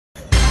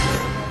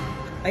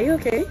Are you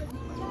okay?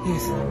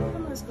 Yes.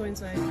 Let's go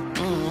inside.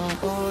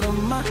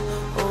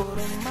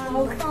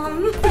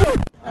 Welcome.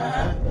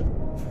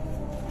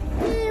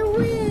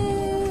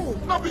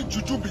 Not be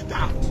juju be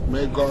that.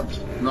 May God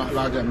not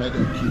allow them make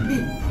them kill me.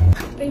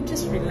 Babe,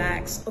 just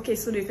relax. Okay,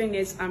 so the thing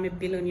is, I'm a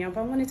billionaire,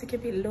 but I wanted to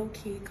keep it low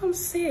key. Come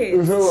sit.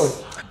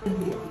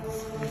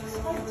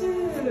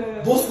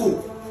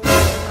 Bosco.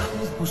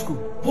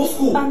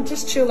 I'm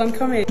just chill. I'm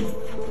coming.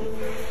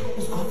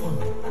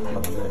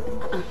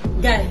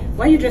 Guy,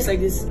 why are you dressed like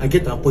this? I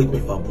get an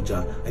appointment for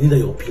Abuja. I need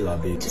your pillar,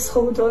 babe. Just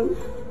hold on.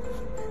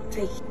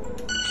 Take.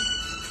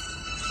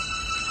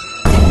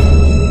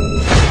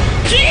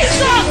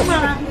 Jesus!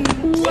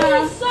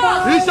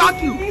 He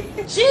shot you!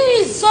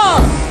 Jesus!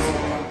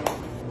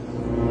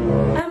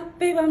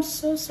 Babe, I'm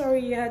so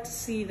sorry you had to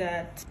see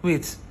that.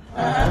 Wait.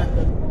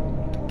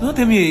 Don't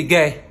tell me you're a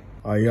guy.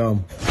 I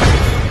am.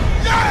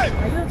 Are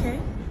you okay?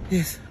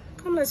 Yes.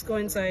 Come, let's go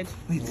inside.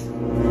 Wait.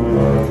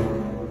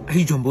 Are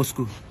you John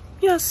Bosco?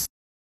 Yes.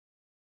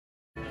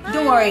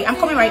 Don't worry, I'm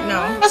coming right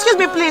now. Excuse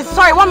me, please.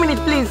 Sorry, 1 minute,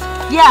 please.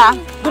 Yeah.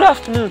 Good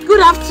afternoon. Good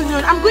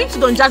afternoon. I'm going to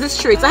Don Jazzy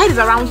Street. I heard it's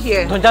around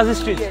here. Don Jazzy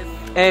Street? Yes.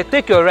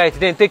 Take your right,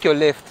 then take your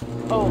left.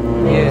 Oh.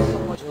 Yes.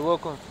 You're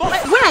welcome.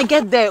 When I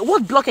get there,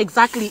 what block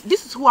exactly?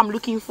 This is who I'm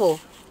looking for.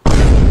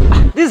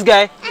 This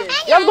guy?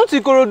 Yes. You have gone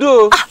to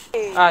Ikorodu.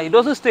 He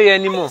doesn't stay here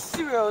anymore.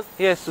 Serious?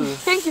 Yes, sir.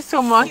 Thank you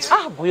so much.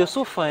 But you're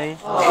so fine.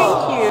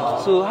 Thank you.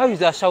 So how is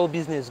your shower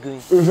business going?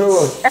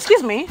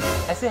 Excuse me?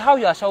 I say, how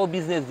your shower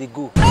business they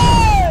go?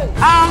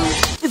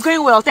 It's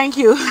going well, thank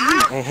you.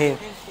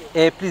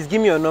 Please give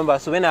me your number,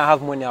 so when I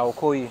have money, I will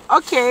call you.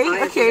 Okay,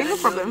 no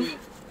problem.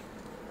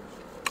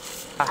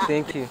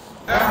 Thank you.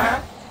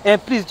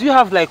 Please, do you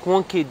have like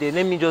 1K there?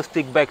 Let me just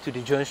take back to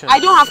the junction. I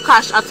don't have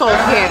cash at all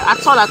here,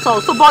 at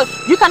all. So, but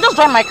you can just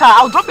drive my car.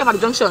 I'll drop you at the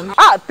junction.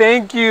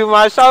 Thank you,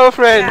 my shower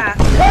friend. Yeah.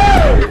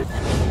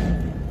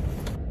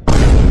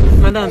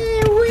 Madam,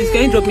 please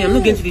can you drop me? I'm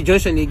not going to the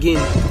junction again.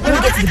 When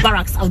I get to the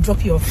barracks, I'll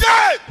drop you off.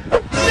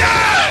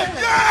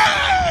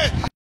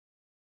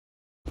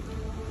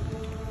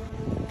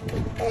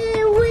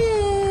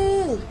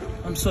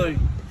 I'm sorry.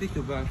 Take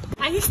your bag.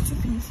 Are you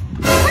stupid?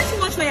 Why do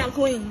you watch where I'm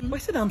going? I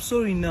said I'm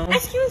sorry now.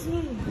 Excuse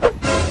me.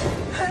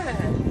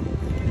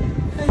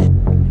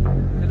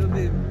 Hello,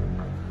 babe.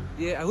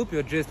 Yeah, I hope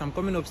you're dressed. I'm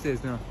coming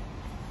upstairs now.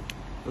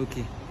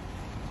 Okay.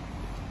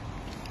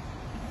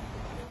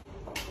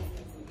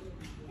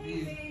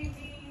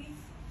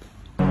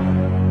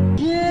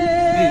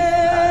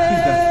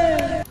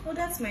 Yeah. Oh,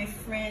 that's my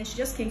friend. She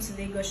just came to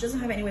Lagos. She doesn't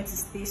have anywhere to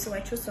stay, so I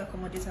chose to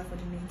accommodate her for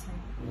the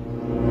meantime.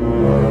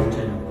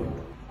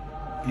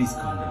 Please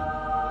calm down.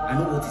 I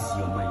know what is in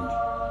your mind,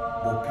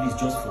 but please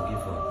just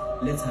forgive her.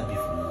 Let her be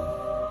for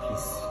now,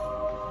 please.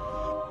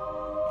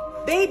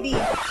 Baby.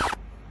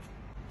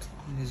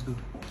 Let's go.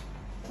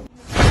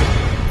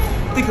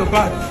 Take your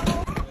bag.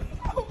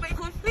 Oh my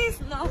God, please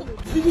no.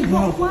 Take it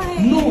now. Why?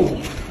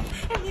 No.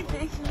 Let me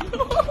beg you.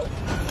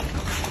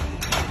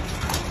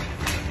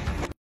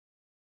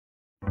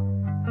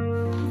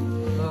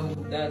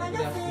 Dad,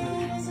 good afternoon.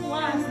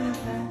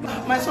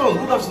 My son,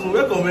 good afternoon.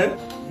 Welcome, man.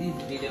 This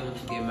lady I want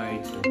to get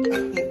married to.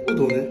 Hold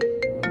on, man.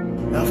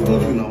 I've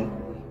told you now.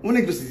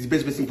 OneXBet is the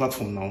best betting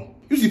platform now.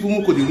 Use the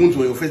promo code you want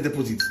for your first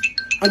deposit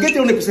and get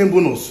your 100%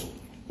 bonus.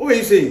 What were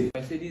you saying?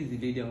 I said this is the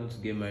lady I want to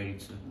get married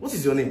to. What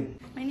is your name?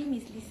 My name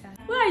is Lisa.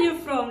 Where are you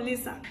from,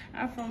 Lisa?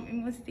 I'm from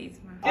Imo State,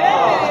 ma.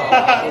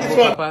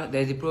 Papa,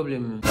 there's a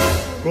problem.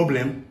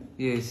 Problem?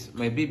 Yes,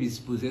 my baby is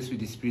possessed with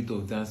the spirit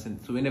of dancing.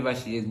 So whenever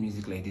she hears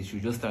music like this, she'll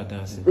just start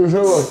dancing.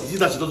 Is it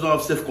that she doesn't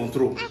have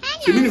self-control?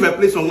 So you mean if I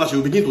play song now, she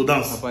will begin to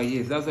dance? Papa,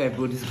 yes, that's why I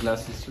brought these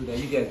glasses so that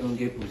you guys don't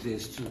get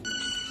possessed too.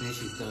 When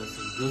she's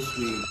dancing, just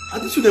wait. Are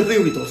these children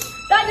playing with us?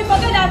 Daddy,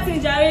 forget that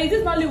thing, Jerry. This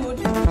is Hollywood.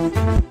 Who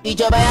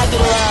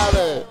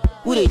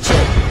they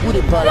check? Who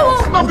they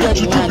balance? Who get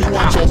the man who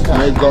want check?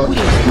 May God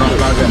not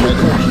allow them make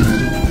them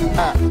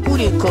kill me. Who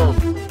they come?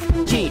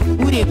 Gee,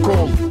 who they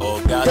come?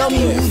 Tell me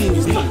who they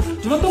be.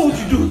 Do not know what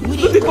you do.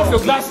 Don't take off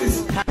your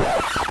glasses.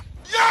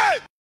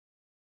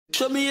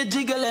 Show me a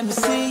jigger, let me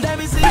see. Let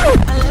me see.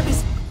 Let me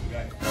see.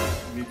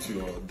 Meet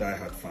your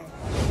die-hard fan.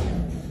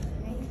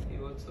 Hey,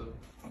 what's up?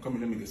 Come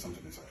here, let me get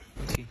something inside.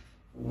 Okay.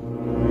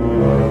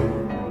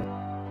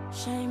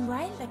 Shine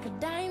bright like a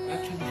diamond.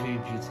 Actually, very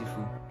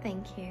beautiful.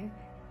 Thank you.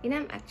 You know,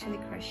 I'm actually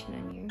crushing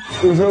on you. I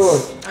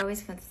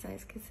always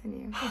fantasize kissing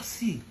you.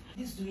 See,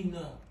 let's do it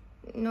now.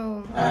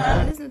 No,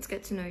 let's not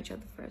get to know each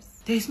other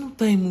first. There is no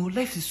time, oh.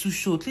 Life is too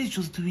short. Let's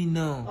just do it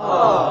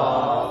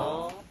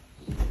now.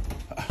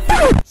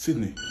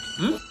 Sydney,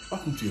 what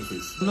happened to your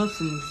face?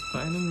 Nothing.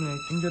 I don't know. I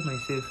injured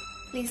myself.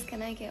 Please,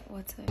 can I get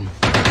water?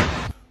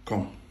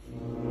 Come,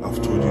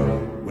 I've told you,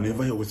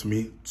 whenever you're with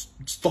me,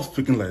 stop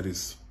speaking like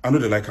this. I know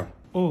they like her.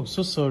 Oh,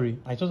 so sorry.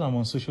 I thought I'm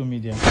on social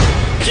media.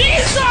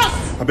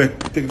 Jesus! I beg,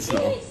 take this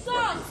now.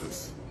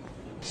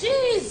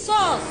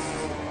 Jesus!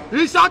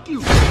 He shot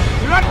you!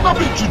 You not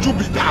be juju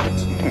be that!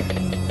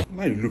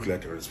 Now you look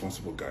like a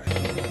responsible guy.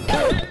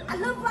 I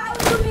love how you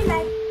do me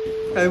like.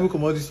 I will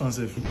come out this one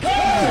safe.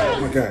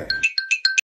 My guy.